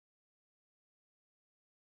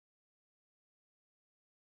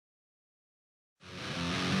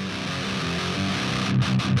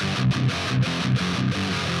Hi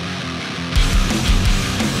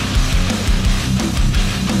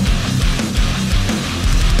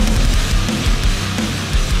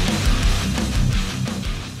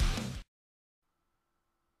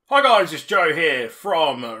guys, it's Joe here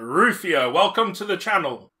from Rufioh. Welcome to the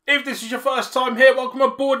channel. If this is your first time here, welcome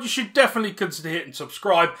aboard. You should definitely consider hitting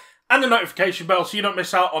subscribe and the notification bell so you don't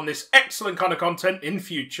miss out on this excellent kind of content in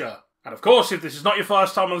future. And of course, if this is not your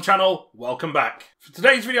first time on the channel, welcome back. For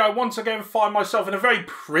today's video, I once again find myself in a very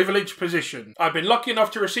privileged position. I've been lucky enough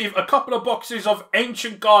to receive a couple of boxes of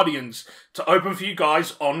Ancient Guardians to open for you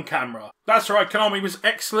guys on camera. That's right, Konami was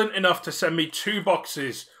excellent enough to send me 2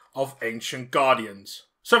 boxes of Ancient Guardians.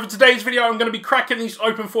 So for today's video, I'm going to be cracking these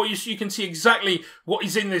open for you so you can see exactly what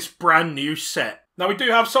is in this brand new set. Now we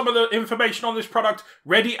do have some of the information on this product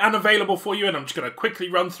ready and available for you, and I'm just going to quickly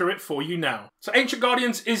run through it for you now. So Ancient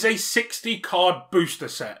Guardians is a 60 card booster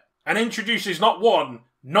set and introduces not 1,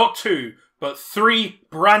 not 2, but 3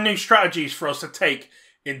 brand new strategies for us to take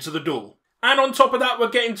into the duel. And on top of that, we're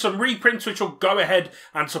getting some reprints which will go ahead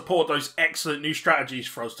and support those excellent new strategies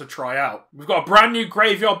for us to try out. We've got a brand new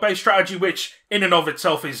graveyard-based strategy which, in and of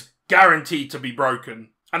itself, is guaranteed to be broken.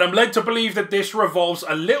 And I'm led to believe that this revolves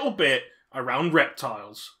a little bit around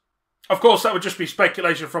reptiles. Of course, that would just be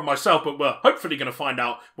speculation from myself, but we're hopefully going to find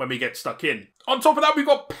out when we get stuck in. On top of that, we've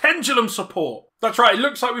got Pendulum support. That's right, it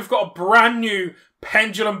looks like we've got a brand new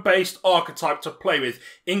Pendulum-based archetype to play with,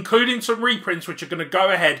 including some reprints which are going to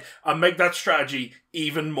go ahead and make that strategy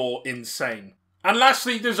even more insane. And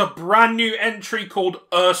lastly, there's a brand new entry called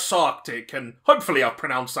Arctic, and hopefully I've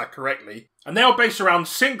pronounced that correctly. And they are based around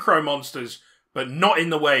synchro monsters, but not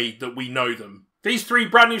in the way that we know them. These 3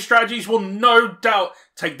 brand new strategies will no doubt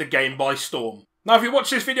take the game by storm. Now, if you watch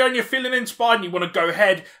this video and you're feeling inspired and you want to go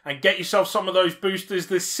ahead and get yourself some of those boosters,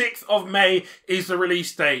 the 6th of May is the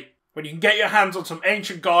release date, when you can get your hands on some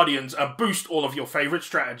Ancient Guardians and boost all of your favourite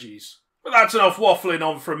strategies. But that's enough waffling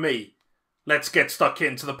on from me. Let's get stuck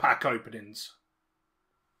into the pack openings.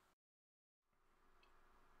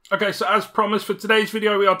 Okay, so as promised for today's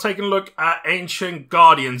video, we are taking a look at Ancient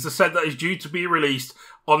Guardians, the set that is due to be released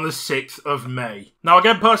on the 6th of May. Now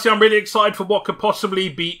again, personally, I'm really excited for what could possibly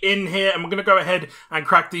be in here, and we're going to go ahead and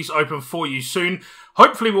crack these open for you soon.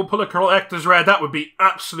 Hopefully we'll pull a collector's rare. That would be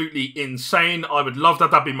absolutely insane. I would love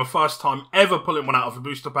that. That'd be my first time ever pulling one out of a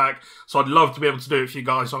booster pack, so I'd love to be able to do it for you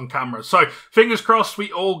guys on camera. So fingers crossed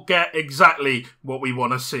we all get exactly what we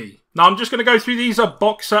want to see. Now I'm just going to go through these a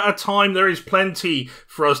box at a time. There is plenty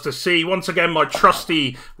for us to see. Once again, my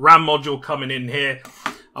trusty RAM module coming in here.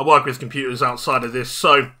 I work with computers outside of this,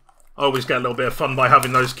 so I always get a little bit of fun by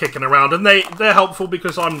having those kicking around. And they're helpful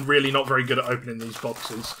because I'm really not very good at opening these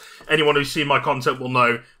boxes. Anyone who's seen my content will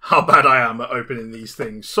know how bad I am at opening these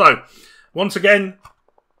things. So, once again,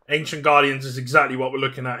 Ancient Guardians is exactly what we're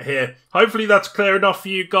looking at here. Hopefully that's clear enough for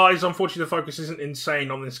you guys. Unfortunately, the focus isn't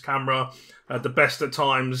insane on this camera at the best of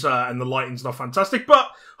times, and the lighting's not fantastic. But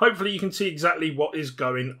hopefully you can see exactly what is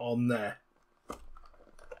going on there.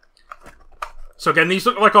 So again, these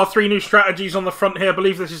look like our 3 new strategies on the front here. I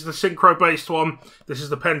believe this is the Synchro-based one, this is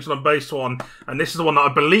the Pendulum-based one, and this is the one that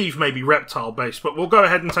I believe may be Reptile-based. But we'll go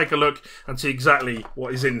ahead and take a look and see exactly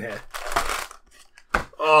what is in here.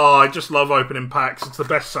 Oh, I just love opening packs. It's the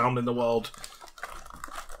best sound in the world.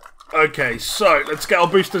 Okay, so let's get our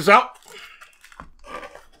boosters out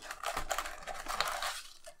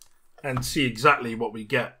and see exactly what we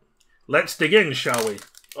get. Let's dig in, shall we?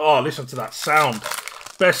 Oh, listen to that sound.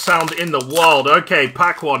 Best sound in the world. Okay,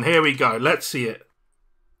 pack 1. Here we go. Let's see it.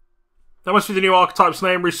 That must be the new archetype's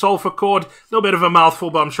name. Rufioh. A little bit of a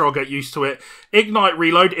mouthful, but I'm sure I'll get used to it. Ignite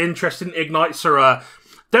Reload. Interesting. Ignites are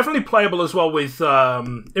definitely playable as well with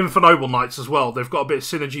Infernoble Knights as well. They've got a bit of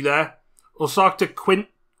synergy there. Arctic Quint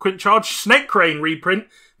Charge. Snake Crane reprint.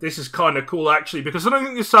 This is kind of cool, actually, because I don't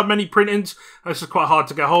think this had many printings. This is quite hard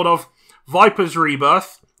to get hold of. Viper's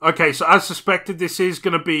Rebirth. Okay, so as suspected, this is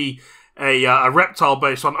going to be a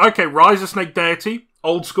reptile-based one. Okay, Rise of Snake Deity.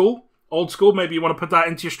 Old school. Old school. Maybe you want to put that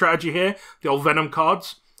into your strategy here. The old Venom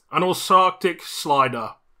cards. And also Arctic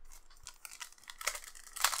Slider.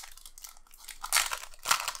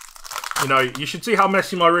 You know, you should see how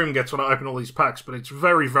messy my room gets when I open all these packs, but it's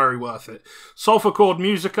very, very worth it. Sulphur Cord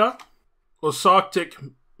Musica. Arctic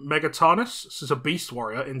Megatanus. This is a Beast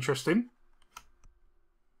Warrior. Interesting.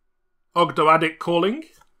 Ogdoadic Calling.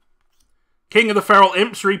 King of the Feral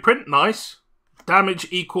Imps reprint. Nice. Damage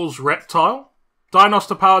equals Reptile. Dinos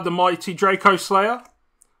to power the Mighty Draco Slayer.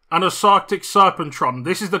 And a Arctic Serpentron.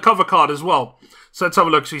 This is the cover card as well. So let's have a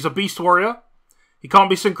look. So he's a Beast Warrior. He can't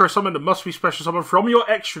be Synchro Summoned. It must be Special Summoned from your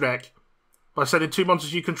extra deck by sending 2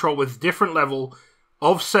 monsters you control with different level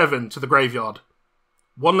of 7 to the graveyard.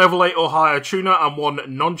 One level 8 or higher tuner and one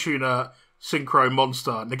non-tuner synchro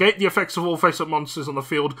monster. Negate the effects of all face-up monsters on the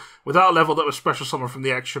field without a level that was special summoned from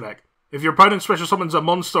the extra deck. If your opponent special summons a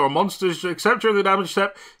monster or monsters, except during the damage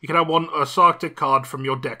step, you can add one Asarctic card from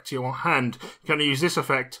your deck to your hand. You can only use this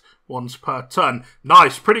effect once per turn.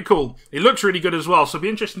 Nice, pretty cool. It looks really good as well, so it'll be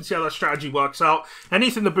interesting to see how that strategy works out.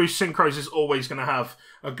 Anything that boosts synchros is always going to have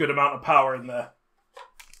a good amount of power in there.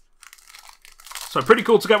 So pretty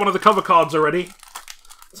cool to get one of the cover cards already.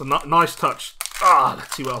 It's a nice touch.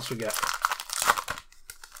 Let's see what else we get.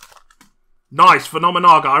 Nice,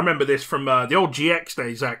 Phenomenaga. I remember this from the old GX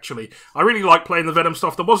days, actually. I really like playing the Venom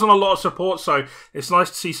stuff. There wasn't a lot of support, so it's nice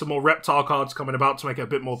to see some more Reptile cards coming about to make it a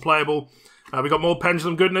bit more playable. We got more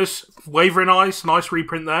Pendulum goodness. Wavering Eyes, nice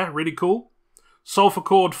reprint there. Really cool. Sulphur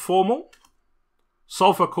Cord Formal.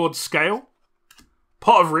 Sulphur Cord Scale.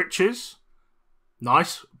 Pot of Riches.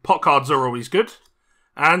 Nice. Pot cards are always good.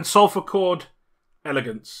 And Sulphur Cord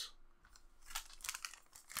Elegance.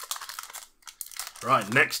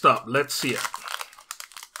 Right, next up, let's see it.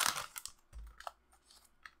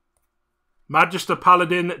 Magister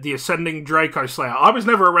Paladin, the Ascending Draco Slayer. I was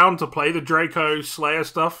never around to play the Draco Slayer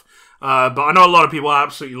stuff, but I know a lot of people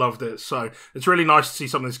absolutely loved it, so it's really nice to see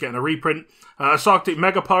something that's getting a reprint. Asarctic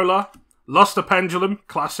Megapolar, Luster Pendulum,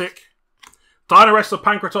 classic. Dino-Wrestler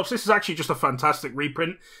Pancratops, this is actually just a fantastic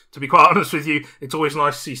reprint. To be quite honest with you, it's always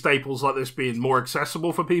nice to see staples like this being more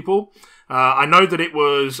accessible for people. I know that it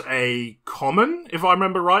was a common, if I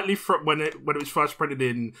remember rightly, when it was first printed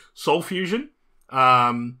in Soul Fusion.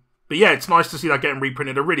 But yeah, it's nice to see that getting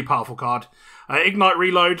reprinted. A really powerful card. Ignite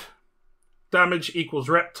Reload, damage equals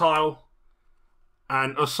Reptile,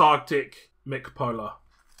 and Asarctic Megapolar.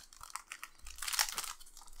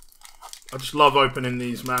 I just love opening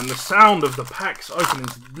these, man. The sound of the packs opening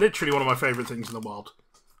is literally one of my favourite things in the world.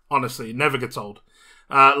 Honestly, it never gets old.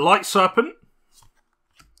 Light Serpent.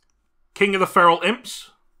 King of the Feral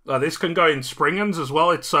Imps. This can go in Springans as well.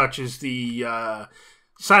 It searches the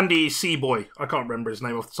Sandy Sea Boy. I can't remember his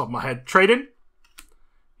name off the top of my head. Trade-in.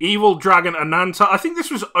 Evil Dragon Ananta. I think this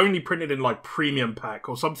was only printed in like Premium Pack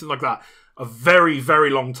or something like that a very, very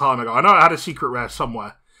long time ago. I know I had a secret rare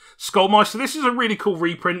somewhere. Skullmeister, this is a really cool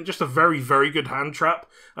reprint, just a very, very good hand trap.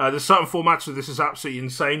 There's certain formats where this is absolutely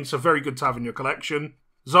insane, so very good to have in your collection.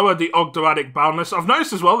 Zoa the Ogdoadic Boundless. I've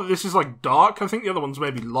noticed as well that this is like dark. I think the other one's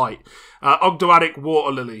maybe light. Ogdoadic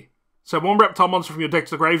Water Lily. So one reptile monster from your deck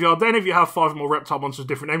to the graveyard. Then if you have 5 more reptile monsters with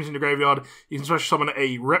different names in your graveyard, you can special summon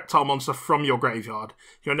a reptile monster from your graveyard.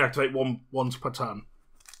 You only activate one once per turn.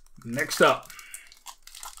 Next up.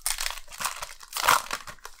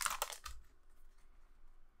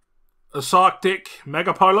 Asarctic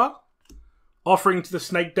Megapolar. Offering to the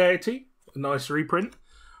Snake Deity. A nice reprint.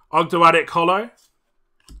 Ogdoadic Hollow.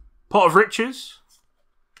 Pot of Riches.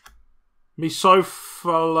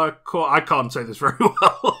 Misophalacor. I can't say this very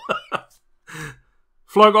well.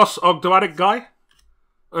 Flogos Ogdoadic Guy.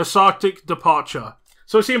 Asarctic Departure.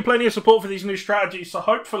 So we're seeing plenty of support for these new strategies, so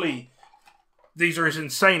hopefully these are as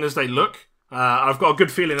insane as they look. I've got a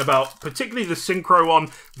good feeling about, particularly the Synchro one.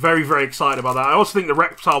 Very, very excited about that. I also think the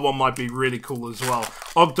Reptile one might be really cool as well.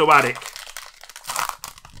 Ogdoadic.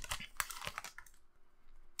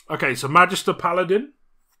 Okay, so Magister Paladin.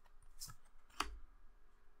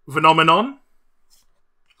 Phenomenon.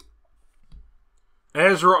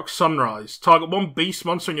 Aesrock Sunrise. Target 1 beast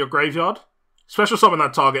monster in your graveyard. Special summon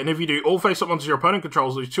that target, and if you do, all face-up monsters your opponent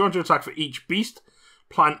controls lose 200 attack for each beast,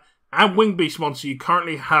 plant, and winged beast monster you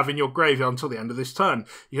currently have in your graveyard until the end of this turn.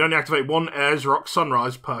 You can only activate 1 Aesrock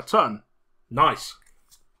Sunrise per turn. Nice.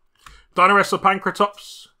 Dino-Wrestler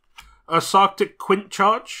Pancratops. Asarctic Quint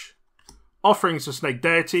Charge. Offerings to Snake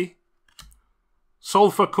Deity.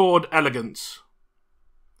 Sulphur Cord Elegance.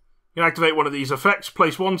 You can activate one of these effects.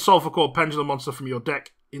 Place 1 Sulphur Cord Pendulum monster from your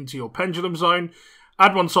deck into your Pendulum zone.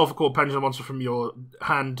 Add 1 Sulphur Cord Pendulum monster from your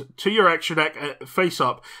hand to your extra deck face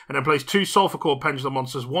up. And then place 2 Sulphur Cord Pendulum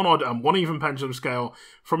monsters, 1 odd and 1 even Pendulum scale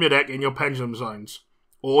from your deck in your Pendulum zones.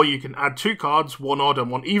 Or you can add 2 cards, 1 odd and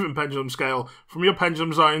 1 even Pendulum scale from your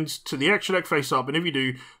Pendulum zones to the extra deck face up. And if you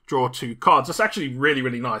do, draw 2 cards. That's actually really,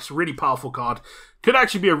 really nice. Really powerful card. Could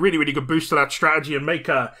actually be a really, really good boost to that strategy and make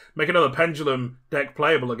another Pendulum deck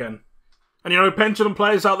playable again. And you know, Pendulum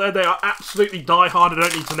players out there, they are absolutely die-hard. I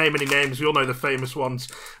don't need to name any names. We all know the famous ones.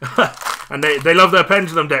 And they love their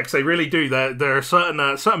Pendulum decks. They really do. They're a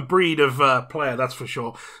certain breed of player, that's for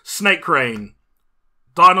sure. Snake Rain.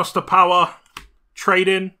 Dinoster Power.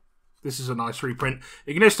 Trade-in. This is a nice reprint.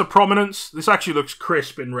 Ignista Prominence. This actually looks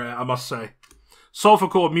crisp in rare, I must say. Sulphur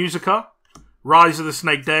Cord Musica. Rise of the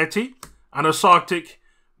Snake Deity. And Asarctic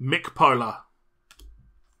Megapolar.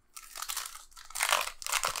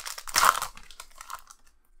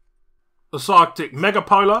 Asarctic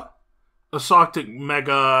Megapolar, Asarctic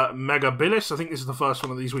Megabilis. I think this is the first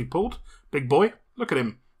one of these we pulled. Big boy. Look at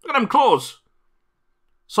him. Look at them claws.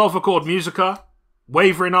 Sulphur Cord Musica,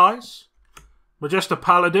 Wavering Eyes, Majesta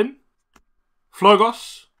Paladin,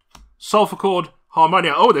 Flogos, Sulphur Cord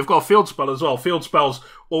Harmonia. Oh, they've got a field spell as well. Field spells,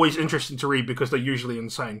 always interesting to read because they're usually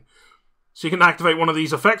insane. So you can activate one of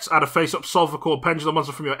these effects, add a face-up Sulphur Cord Pendulum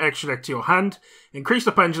monster from your extra deck to your hand, increase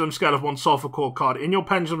the Pendulum scale of one Sulphur Cord card in your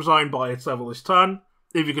Pendulum zone by its level this turn.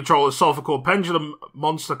 If you control a Sulphur Cord Pendulum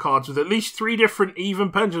monster cards with at least 3 different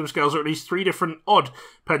even Pendulum scales or at least 3 different odd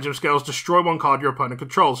Pendulum scales, destroy one card your opponent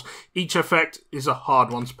controls. Each effect is a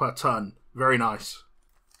hard once per turn. Very nice.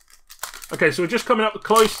 Okay, so we're just coming up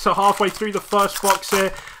close to halfway through the first box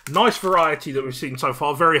here. Nice variety that we've seen so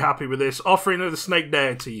far. Very happy with this. Offering of the Snake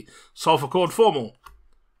Deity, Sulphur Cord Formal,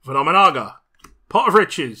 Phenomenaga, Pot of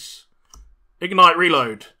Riches, Ignite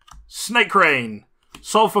Reload, Snake Rain,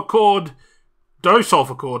 Sulphur Cord,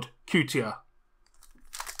 Sulphur Cord, Cutia.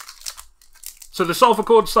 So the Sulphur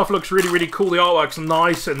Cord stuff looks really, really cool. The artwork's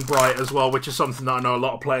nice and bright as well, which is something that I know a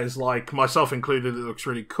lot of players like, myself included. It looks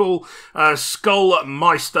really cool. Skull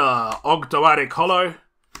Meister, Ogdoadic Hollow,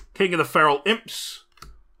 King of the Feral Imps,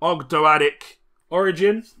 Ogdoadic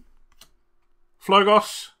Origin,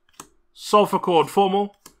 Flogos, Sulphur Cord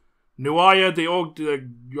Formal, Nuaya the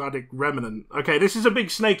Ogdoadic Remnant. Okay, this is a big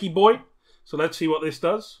snaky boy, so let's see what this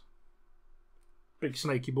does. Big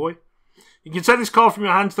snaky boy. You can send this card from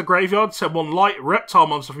your hand to the graveyard. Send one light reptile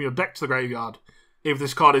monster from your deck to the graveyard. If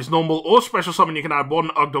this card is normal or special summon, you can add one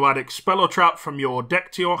Ogdoadic spell or trap from your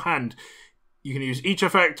deck to your hand. You can use each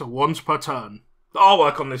effect once per turn. The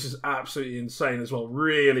artwork on this is absolutely insane as well.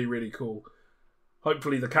 Really, really cool.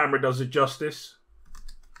 Hopefully the camera does it justice.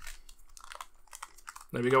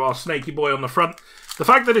 There we go, our snaky boy on the front. The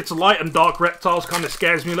fact that it's light and dark reptiles kind of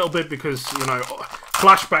scares me a little bit because, you know,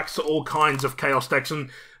 flashbacks to all kinds of Chaos decks. And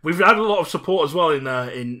we've had a lot of support as well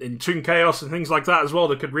in Toon Chaos and things like that as well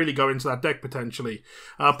that could really go into that deck potentially.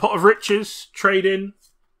 Pot of Riches, Trade-In,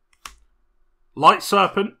 Light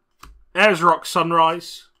Serpent, Ayers Rock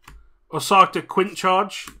Sunrise, Osarctic Quint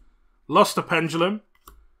Charge, Luster Pendulum,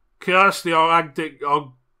 Curse the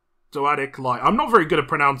Ogdoadic Light. I'm not very good at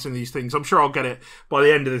pronouncing these things. I'm sure I'll get it by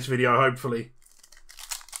the end of this video, hopefully.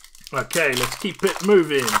 Okay, let's keep it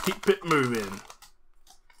moving. Keep it moving.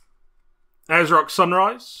 Ayers Rock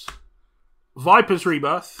Sunrise, Viper's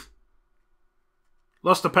Rebirth,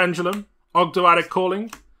 Luster Pendulum, Ogdoadic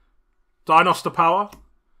Calling, Dinoster Power,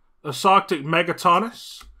 Asarctic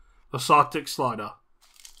Megatarnus, Asarctic Slider.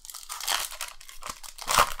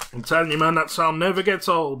 I'm telling you, man, that sound never gets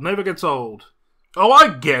old. Never gets old. Oh, I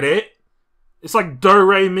get it. It's like Do,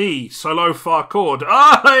 Re, Mi, Solo, Fa, Chord.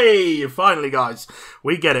 Ah, hey! Finally, guys.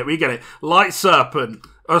 We get it, we get it. Light Serpent,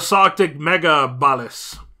 Asarctic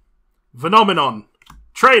Megaballis, Phenomenon,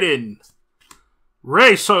 Trade-In,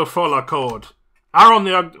 Reso Fola Chord, Aron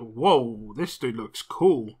the Whoa, this dude looks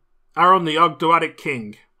cool. Aron the Ogdoadic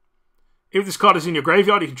King. If this card is in your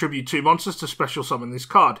graveyard, you contribute 2 monsters to special summon this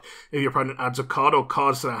card. If your opponent adds a card or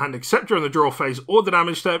cards to their hand except during the draw phase or the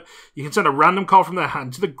damage step, you can send a random card from their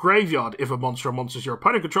hand to the graveyard. If a monster or monsters your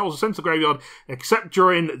opponent controls are sent to the graveyard except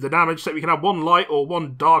during the damage step, you can add 1 light or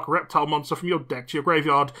 1 dark reptile monster from your deck to your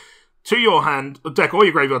graveyard to your hand, or deck or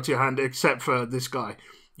your graveyard to your hand, except for this guy.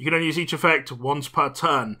 You can only use each effect once per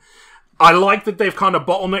turn. I like that they've kind of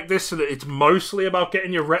bottlenecked this so that it's mostly about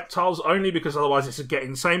getting your reptiles only, because otherwise it's a get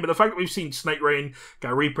insane. But the fact that we've seen Snake Rain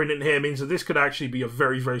get reprinted in here means that this could actually be a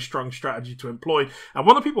very, very strong strategy to employ. And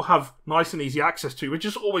one that people have nice and easy access to, which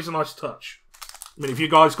is always a nice touch. I mean, if you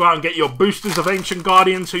guys go out and get your boosters of Ancient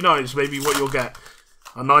Guardians, who knows, maybe what you'll get.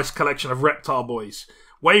 A nice collection of reptile boys.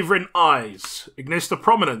 Wavering Eyes, Ignister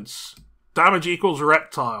Prominence, Damage equals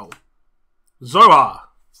Reptile, Zohar,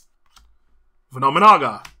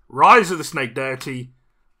 Phenomenaga, Rise of the Snake Deity,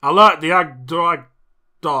 Alert the Ogdoadic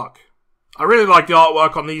Dark. I really like the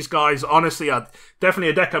artwork on these guys. Honestly, definitely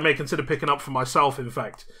a deck I may consider picking up for myself, in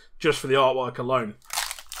fact, just for the artwork alone.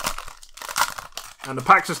 And the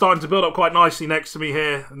packs are starting to build up quite nicely next to me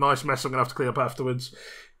here. A nice mess I'm going to have to clean up afterwards.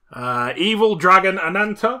 Evil Dragon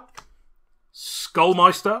Ananta,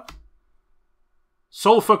 Skullmeister,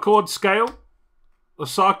 Sulphur Cord Scale,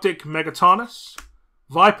 Asarctic Megatarnus,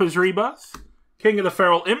 Viper's Rebirth, King of the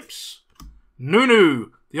Feral Imps,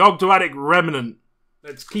 Nunu, the Ogdoadic Remnant.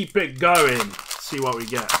 Let's keep it going. Let's see what we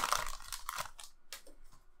get.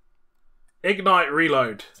 Ignite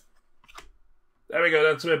Reload. There we go,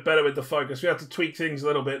 that's a bit better with the focus. We have to tweak things a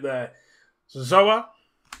little bit there. So Zoa,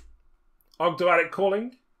 Ogdoadic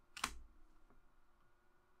Calling,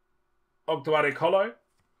 Ogdoadic Hollow,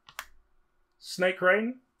 Snake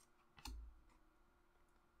Rain,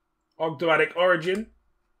 Ogdoadic Origin,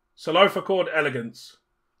 Salofa Chord Elegance.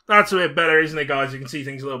 That's a bit better, isn't it, guys? You can see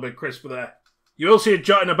things a little bit crisper there. You will see it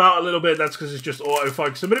jutting about a little bit. That's because it's just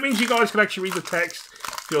auto-focusing. But it means you guys can actually read the text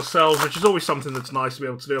for yourselves, which is always something that's nice to be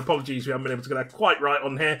able to do. Apologies, we haven't been able to get that quite right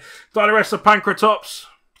on here. Dinoresta Pancratops,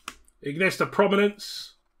 Ignista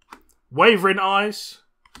Prominence, Wavering Eyes,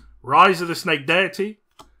 Rise of the Snake Deity,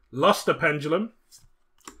 Luster Pendulum,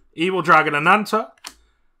 Evil Dragon Ananta,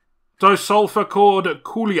 Dosulfa Chord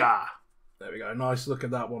Kulia. There we go. Nice look at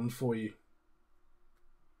that one for you.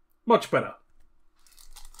 Much better.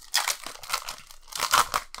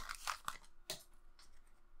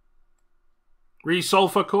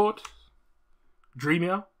 Resulfa Chord,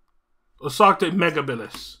 Dreamia, Osarctic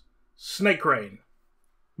Megabilis, Snake Rain,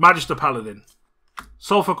 Magister Paladin,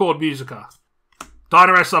 Sulphur Chord Musica,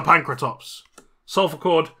 Dinoresta Pancratops, Sulphur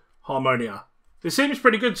Chord Harmonia. This seems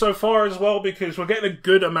pretty good so far as well because we're getting a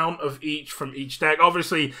good amount of each from each deck.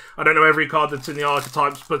 Obviously, I don't know every card that's in the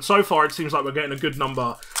archetypes, but so far it seems like we're getting a good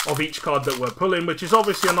number of each card that we're pulling, which is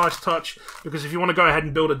obviously a nice touch because if you want to go ahead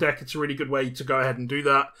and build a deck, it's a really good way to go ahead and do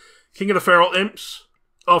that. King of the Feral Imps,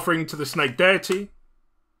 Offering to the Snake Deity,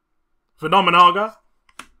 Phenomenaga,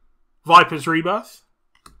 Viper's Rebirth,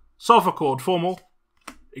 Sulphur Chord Formal,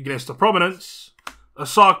 Ignista Prominence,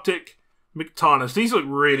 Asarctic Mictanus. These look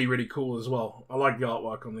really, really cool as well. I like the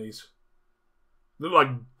artwork on these. They look like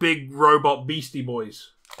big robot beastie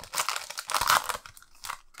boys.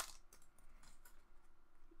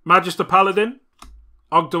 Magister Paladin,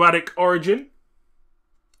 Ogdoadic Origin,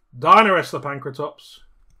 Dinoresta Pancratops,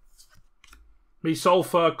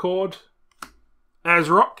 Sulphur Chord,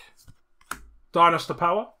 Azrock, Dynasty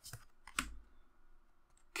Power,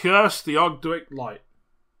 Curse the Ogdoadic Light.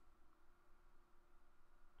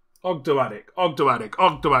 Ogdoadic, Ogdoadic,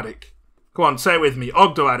 Ogdoadic. Come on, say it with me.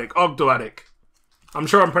 Ogdoadic, Ogdoadic. I'm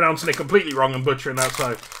sure I'm pronouncing it completely wrong and butchering that,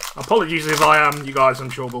 so apologies if I am. You guys, I'm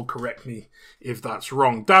sure, will correct me if that's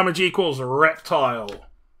wrong. Damage equals Reptile.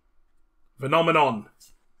 Phenomenon.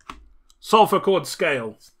 Sulphur Chord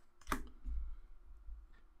Scale.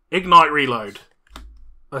 Ignite Reload.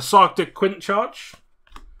 Asarctic Quint Charge.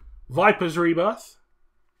 Viper's Rebirth.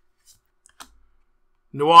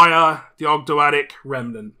 Nuaya, the Ogdoadic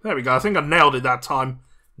Remnant. There we go. I think I nailed it that time.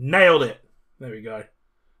 Nailed it. There we go.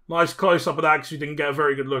 Nice close-up of that because we didn't get a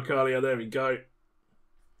very good look earlier. There we go.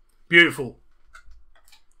 Beautiful.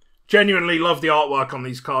 Genuinely love the artwork on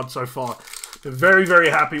these cards so far. Been very, very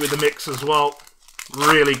happy with the mix as well.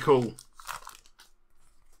 Really cool.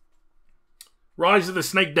 Rise of the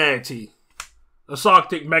Snake Deity.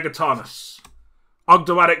 Asarctic Megatanus.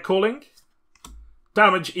 Ogdoadic Calling.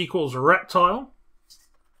 Damage equals Reptile.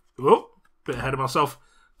 Oh, bit ahead of myself.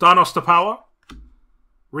 Dynasty Power.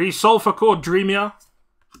 Resulphur Chord Dreamia.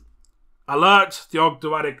 Alert the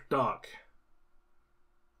Ogdoadic Dark.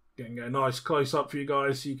 Getting a nice close up for you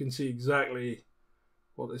guys so you can see exactly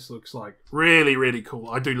what this looks like. Really, really cool.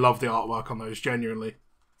 I do love the artwork on those, genuinely.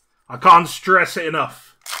 I can't stress it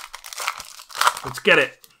enough. Let's get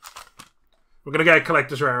it. We're going to get a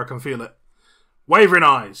collector's rare, I can feel it. Wavering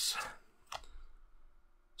Eyes.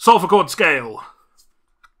 Sulphur Chord Scale.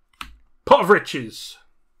 Pot of Riches.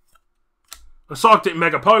 Asarctic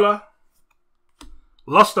Megapolar.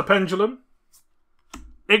 Luster Pendulum.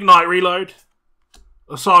 Ignite Reload.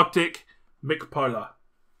 Asarctic Micpolar.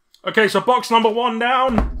 Okay, so box number 1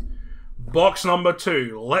 down. Box number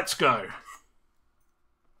 2. Let's go.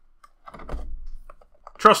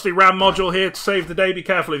 Trusty RAM module here to save the day. Be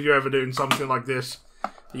careful if you're ever doing something like this.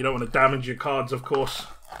 You don't want to damage your cards, of course.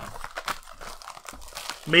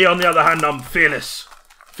 Me, on the other hand, I'm fearless.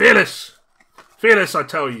 Fearless! Fearless, I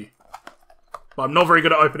tell you. But I'm not very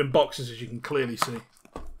good at opening boxes, as you can clearly see.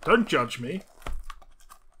 Don't judge me.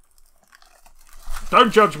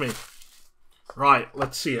 Don't judge me. Right,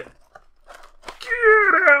 let's see it.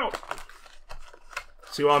 Get out!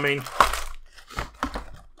 See what I mean?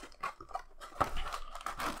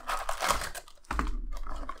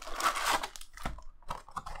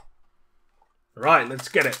 Right, let's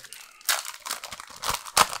get it.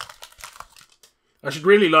 I should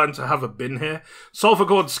really learn to have a bin here. Sulphur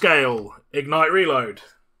Chord Scale. Ignite Reload.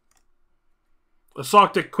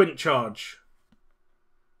 Asarctic Quint Charge.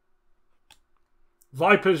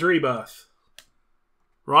 Viper's Rebirth.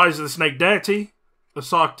 Rise of the Snake Deity.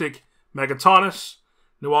 Asarctic Megatanus.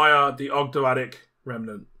 Nuaya, the Ogdoadic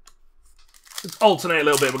Remnant. Let's alternate a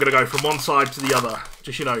little bit. We're going to go from one side to the other.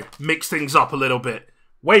 Just, you know, mix things up a little bit.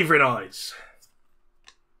 Wavering Eyes.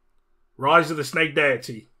 Rise of the Snake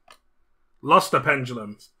Deity. Luster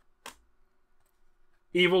Pendulum.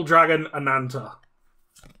 Evil Dragon Ananta.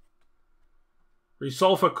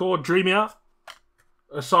 Resulphur Chord Dreamia.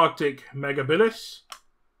 Asarctic Megabilis.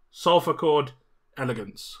 Sulphur Cord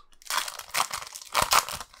Elegance.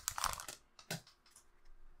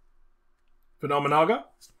 Phenomenaga.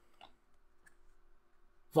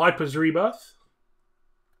 Viper's Rebirth.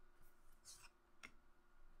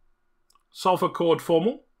 Sulphur Cord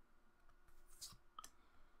Formal.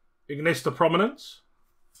 Ignista Prominence.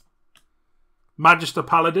 Magister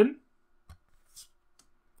Paladin.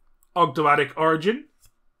 Ogdoadic Origin.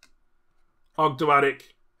 Ogdoadic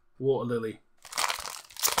Water Lily.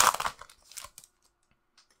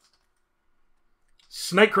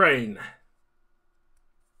 Snake Rain.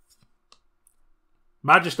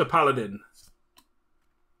 Magister Paladin.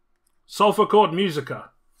 Sulphur Cord Musica.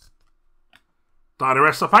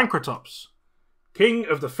 Dinaressa Pancratops. King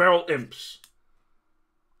of the Feral Imps.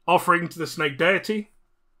 Offering to the Snake Deity.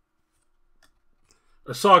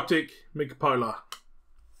 Asarctic Migpolar.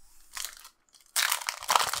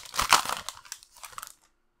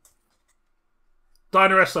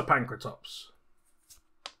 Dinaressa Pancratops.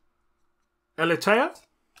 Elitea.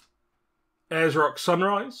 Ayers Rock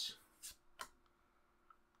Sunrise.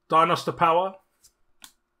 Dinoster Power.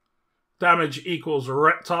 Damage equals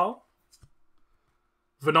Reptile.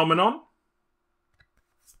 Phenomenon.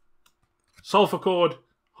 Sulphur Cord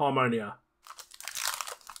Harmonia.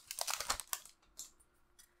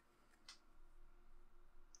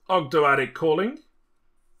 Ogdoadic Calling.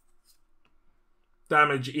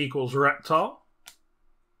 Damage equals Reptile.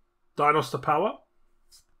 Dinoster Power.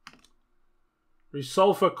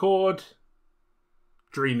 Resulphur Cord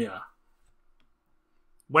Dreamia.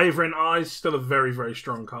 Wavering Eyes, still a very, very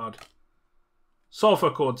strong card. Sulphur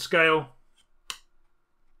Cord Scale.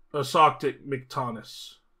 Asarctic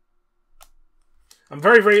Mictanus. I'm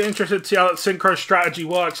very, very interested to see how that synchro strategy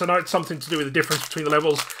works. I know it's something to do with the difference between the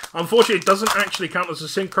levels. Unfortunately, it doesn't actually count as a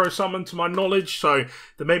synchro summon to my knowledge, so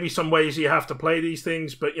there may be some ways you have to play these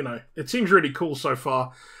things, but, you know, it seems really cool so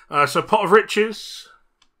far. So, Pot of Riches.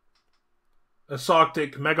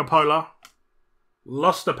 Asarctic Megapolar.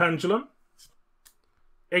 Luster Pendulum.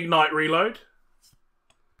 Ignite Reload.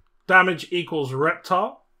 Damage equals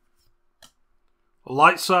Reptile.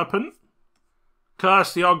 Light Serpent.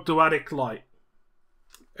 Curse the Ogdoadic Light.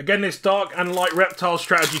 Again, this dark and light reptile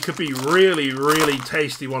strategy could be really, really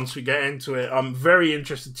tasty once we get into it. I'm very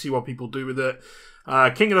interested to see what people do with it.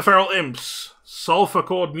 King of the Feral Imps. Sulphur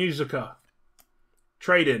Cord Musica.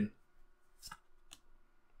 Trade-in.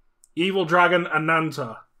 Evil Dragon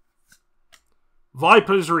Ananta.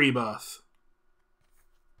 Viper's Rebirth.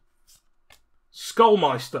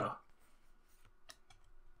 Skullmeister.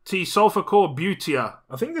 Sulphur Cord Butia.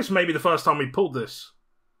 I think this may be the first time we pulled this.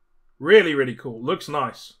 Really, really cool. Looks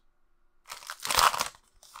nice.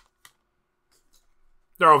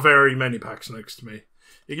 There are very many packs next to me.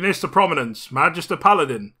 Ignista Prominence. Magister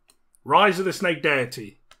Paladin. Rise of the Snake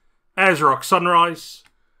Deity. Ayers Rock Sunrise.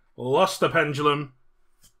 Luster Pendulum.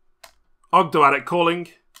 Ogdoadic Calling.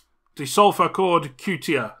 Sulphur Cord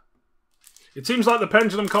Cutia. It seems like the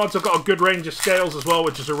Pendulum cards have got a good range of scales as well,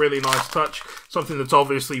 which is a really nice touch. Something that's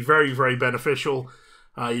obviously very, very beneficial.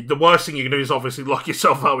 The worst thing you can do is obviously lock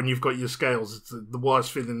yourself out when you've got your scales. It's the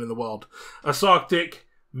worst feeling in the world. Asarctic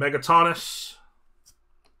Megatanus.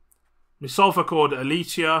 Sulphur Cord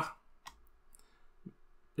Elitia.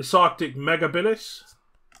 Asarctic Megabilis.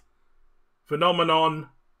 Phenomenon.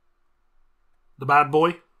 The Bad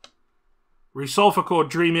Boy. Resulphur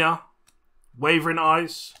Cord Dreamia. Wavering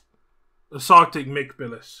Eyes. Asarctic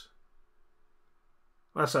Migbilis.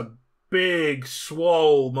 That's a big,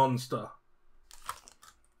 swole monster.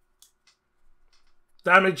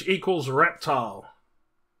 Damage equals Reptile.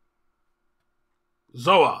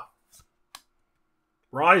 Zoa.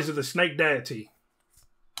 Rise of the Snake Deity.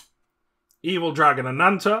 Evil Dragon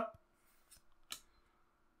Ananta.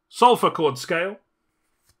 Sulphur Cord Scale.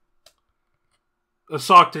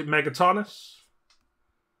 Asarctic Megatanus.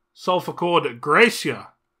 Sulphur Cord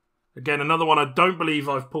Gracia. Again, another one I don't believe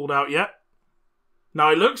I've pulled out yet. Now,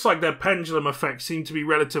 it looks like their pendulum effects seem to be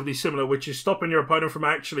relatively similar, which is stopping your opponent from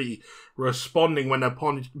actually responding when they're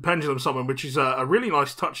pendulum summon, which is a really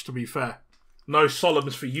nice touch, to be fair. No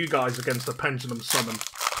solemns for you guys against a pendulum summon.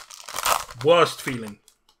 Worst feeling.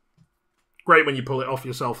 Great when you pull it off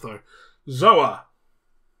yourself, though. Zoa.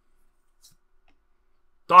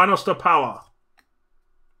 Dinoster Power.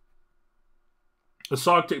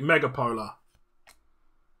 Asarctic Megapolar.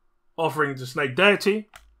 Offering to Snake Deity.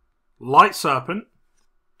 Light Serpent.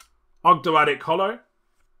 Ogdoadic Hollow.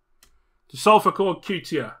 Sulphur Cord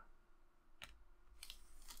Cutia.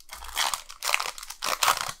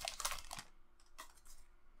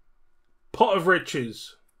 Pot of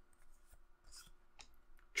Riches.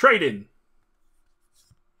 Trade-in.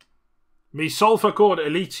 Sulphur Cord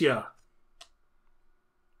Elitia.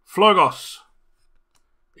 Flogos.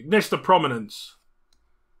 Ignista Prominence.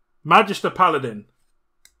 Magister Paladin.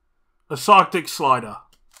 Asarctic Slider.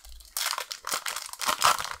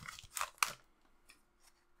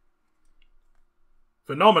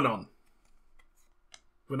 Phenomenon.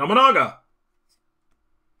 Phenomenaga.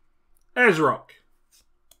 Ezrock.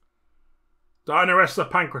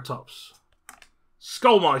 Dinaresta Pancratops.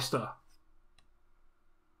 Skullmeister.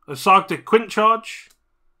 Asarctic Quintcharge.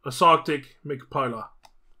 Asarctic Micapola.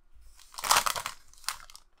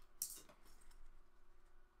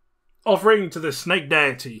 Offering to the Snake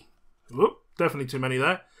Deity. Whoop, definitely too many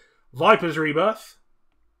there. Viper's Rebirth.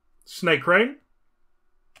 Snake Rain.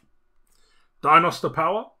 Dinoster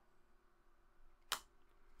Power.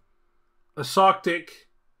 Asarctic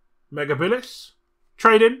Megabilis.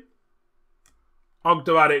 Trade-in.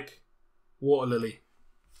 Ogdoadic Water Lily.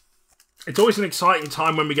 It's always an exciting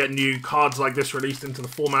time when we get new cards like this released into the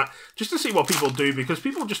format, just to see what people do, because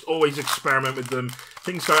people just always experiment with them.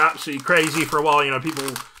 Things go absolutely crazy for a while. You know,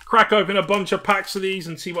 people crack open a bunch of packs of these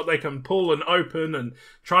and see what they can pull and open and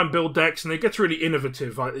try and build decks, and it gets really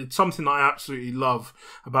innovative. It's something that I absolutely love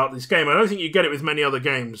about this game. I don't think you get it with many other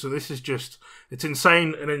games, so this is just, it's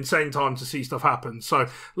insane, an insane time to see stuff happen. So,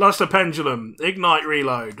 Luster Pendulum, Ignite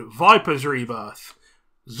Reload, Viper's Rebirth,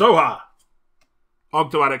 Zoha,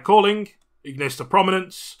 Ogdoadic Calling, Ignista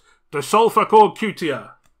Prominence, Dosulfa Core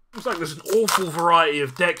Cutia. Looks like there's an awful variety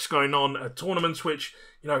of decks going on at tournaments, which,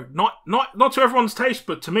 you know, not to everyone's taste,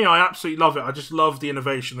 but to me, I absolutely love it. I just love the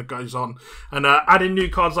innovation that goes on. And adding new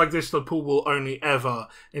cards like this to the pool will only ever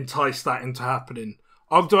entice that into happening.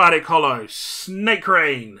 Ogdoadic Hollow, Snake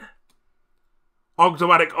Rain,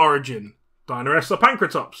 Ogdoadic Origin, Dinaresta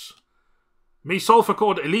Pancratops,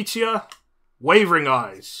 Mesulfacord Elitia, Wavering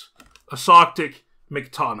Eyes, Asarctic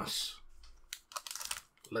Mictanus.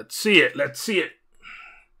 Let's see it, let's see it.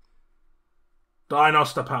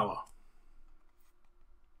 Dinoster Power.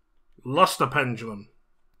 Luster Pendulum.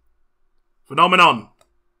 Phenomenon.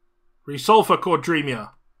 Resulfa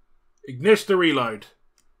Cordremia. Ignista Reload.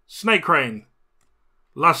 Snake Rain.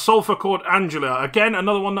 La Sulfa Cord Angela. Again,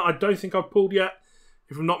 another one that I don't think I've pulled yet,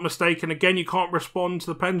 if I'm not mistaken. Again, you can't respond to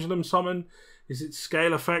the Pendulum summon. Is it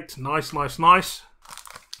scale effect? Nice, nice, nice.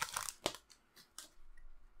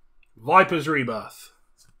 Viper's Rebirth.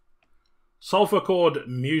 Sulfur Cord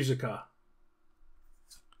Musica.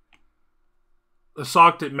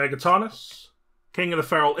 Asarctic Megatanus. King of the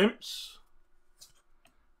Feral Imps.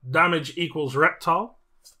 Damage equals Reptile.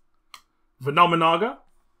 Venomenaga.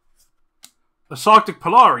 Asarctic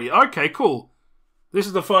Polari. Okay, cool. This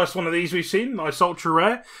is the first one of these we've seen. Nice ultra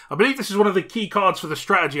rare. I believe this is one of the key cards for the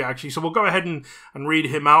strategy, actually. So we'll go ahead and read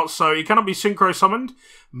him out. So he cannot be synchro summoned.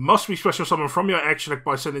 Must be special summoned from your extra deck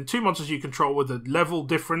by sending 2 monsters you control with a level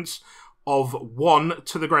difference of 1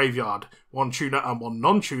 to the graveyard. 1 tuner and 1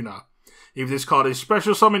 non-tuner. If this card is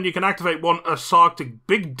special summoned, you can activate 1 Asarctic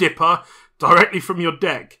Big Dipper directly from your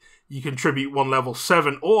deck. You contribute 1 level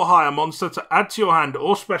 7 or higher monster to add to your hand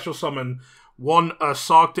or special summon 1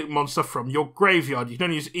 Asarctic monster from your graveyard. You can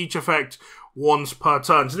only use each effect once per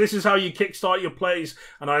turn. So this is how you kickstart your plays,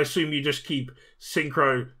 and I assume you just keep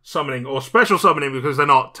synchro summoning or special summoning, because they're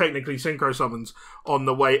not technically synchro summons, on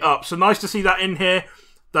the way up. So nice to see that in here.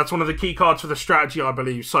 That's one of the key cards for the strategy, I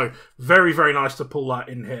believe. So very, very nice to pull that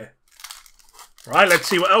in here. Right, let's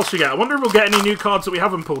see what else we get. I wonder if we'll get any new cards that we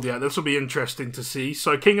haven't pulled yet. This will be interesting to see.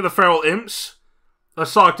 So King of the Feral Imps,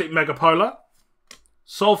 Asarctic Megapola,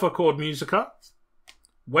 Sulfur Cord Musica,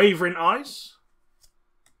 Wavering Eyes,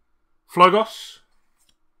 Flogos,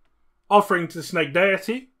 Offering to the Snake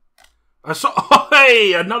Deity,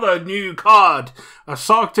 hey, another new card,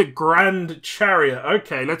 Asarctic Grand Chariot.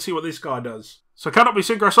 Okay, let's see what this guy does. So cannot be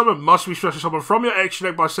synchro summoned, must be special summoned from your extra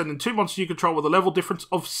deck by sending 2 monsters you control with a level difference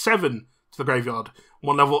of 7 to the graveyard.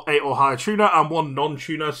 1 level 8 or higher tuner and 1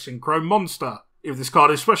 non-tuner synchro monster. If this card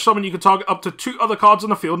is special summoned, you can target up to 2 other cards on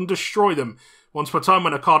the field and destroy them. Once per turn,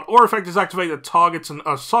 when a card or effect is activated that targets an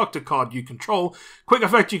Asarctic card you control, quick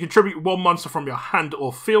effect, you contribute 1 monster from your hand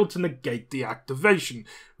or field to negate the activation.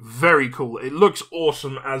 Very cool. It looks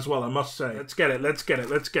awesome as well, I must say. Let's get it, let's get it,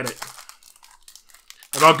 let's get it.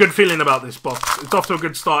 I've got a good feeling about this box. It's off to a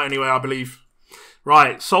good start anyway, I believe.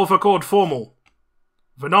 Right, Sulfur Cord Formal.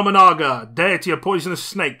 Venomenaga, Deity of Poisonous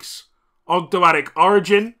Snakes. Ogdoadic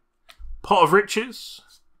Origin. Pot of Riches.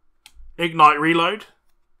 Ignite Reload.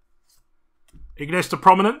 Ignista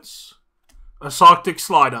Prominence. Asarctic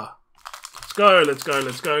Slider. Let's go, let's go,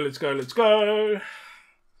 let's go, let's go, let's go.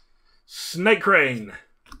 Snake Rain.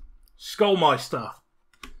 Skullmeister.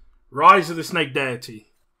 Rise of the Snake Deity.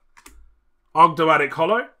 Ogdoadic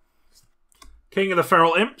Hollow. King of the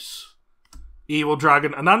Feral Imps. Evil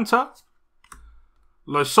Dragon Ananta.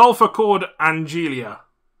 Sulfur Cord Angelia.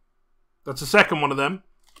 That's the second one of them.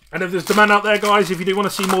 And if there's demand out there, guys, if you do want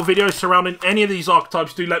to see more videos surrounding any of these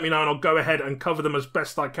archetypes, do let me know and I'll go ahead and cover them as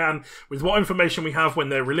best I can with what information we have when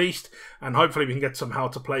they're released. And hopefully we can get some how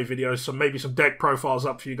to play videos, maybe some deck profiles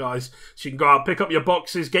up for you guys. So you can go out, pick up your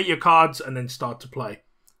boxes, get your cards, and then start to play.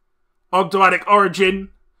 Ogdoadic Origin,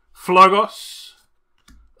 Flogos,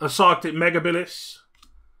 Asarctic Megabilis,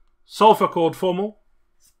 Sulfur Cord Formal,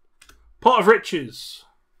 Pot of Riches,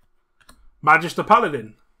 Magister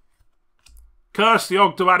Paladin, Curse the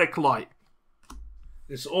Ogdoadic Light.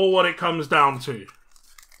 It's all what it comes down to.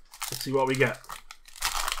 Let's see what we get.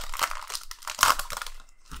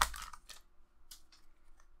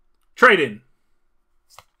 Trading.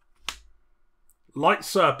 Light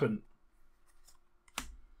Serpent.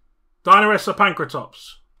 Dinaressa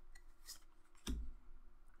Pancratops.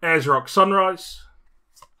 Ayers Rock Sunrise.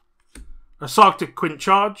 Asarctic Quint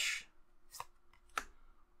Charge.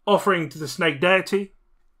 Offering to the Snake Deity.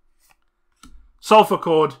 Sulfur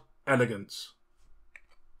Cord Elegance.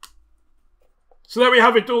 So there we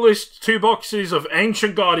have it, Duelist. 2 boxes of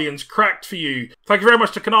Ancient Guardians cracked for you. Thank you very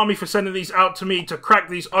much to Konami for sending these out to me to crack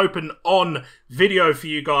these open on video for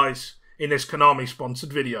you guys in this Konami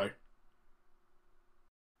sponsored video.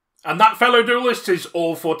 And that, fellow duelists, is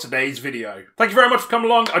all for today's video. Thank you very much for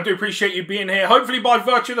coming along. I do appreciate you being here. Hopefully, by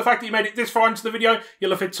virtue of the fact that you made it this far into the video,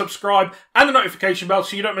 you'll have hit subscribe and the notification bell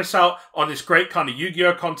so you don't miss out on this great kind of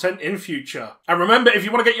Yu-Gi-Oh content in future. And remember, if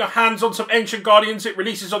you want to get your hands on some Ancient Guardians, it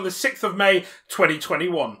releases on the 6th of May,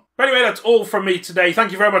 2021. But anyway, that's all from me today.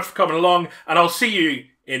 Thank you very much for coming along, and I'll see you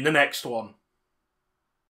in the next one.